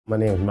My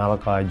name is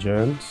Malachi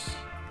Jones.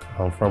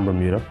 I'm from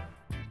Bermuda,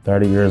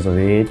 30 years of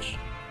age.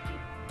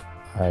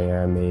 I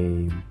am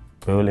a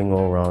bowling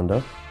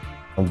all-rounder.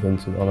 I've been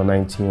to the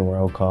Under-19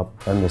 World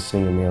Cup and the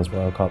Senior Men's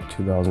World Cup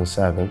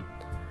 2007.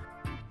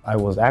 I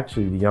was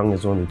actually the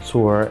youngest on the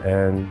tour,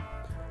 and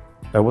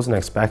I wasn't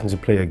expecting to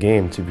play a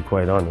game, to be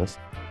quite honest.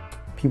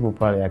 People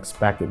probably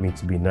expected me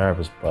to be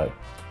nervous, but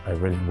I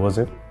really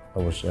wasn't. I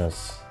was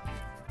just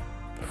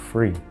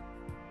free.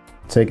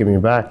 Taking me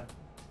back.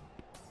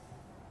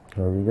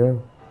 Here we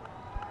go.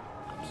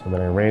 So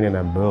when I ran in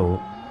that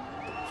boat,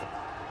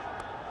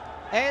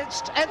 and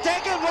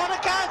taken, what a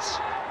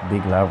catch!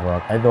 Big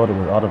Leverock, I thought it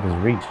was out of his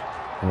reach.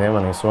 And then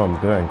when I saw him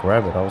go and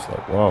grab it, I was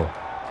like, whoa.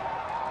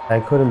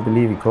 I couldn't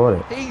believe he caught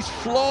it. He's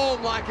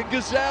flown like a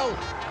gazelle.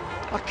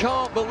 I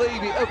can't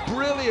believe it, a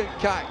brilliant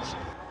catch.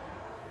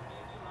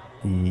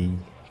 The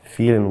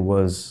feeling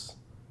was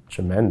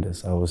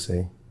tremendous, I would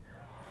say.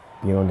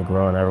 Being on the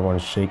ground,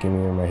 everyone's shaking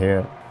me in my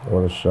head,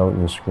 all the shouting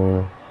and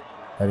screaming.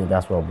 I think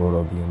that's what brought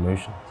out the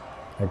emotion.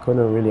 I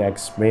couldn't really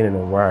explain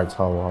in words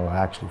how I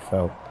actually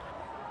felt.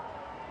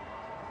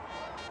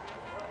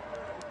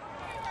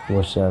 It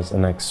was just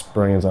an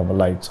experience of a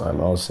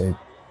lifetime, I would say.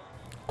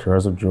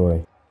 Tears of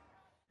joy.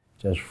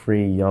 Just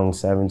free, young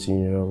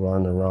 17-year-old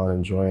running around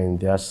enjoying,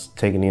 just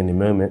taking in the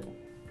moment.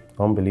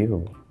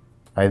 Unbelievable.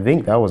 I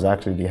think that was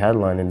actually the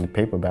headline in the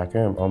paper back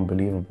then,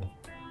 unbelievable.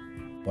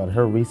 But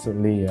here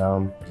recently,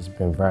 it's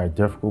been very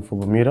difficult for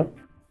Bermuda.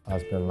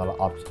 There's been a lot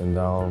of ups and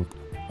downs.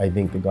 I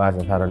think the guys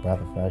have had a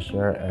breath of fresh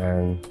air,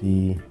 and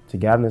the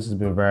togetherness has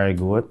been very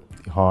good.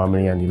 The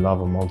harmony and the love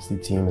amongst the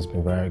team has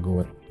been very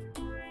good.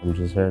 I'm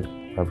just here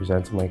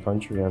representing my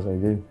country as I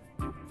do.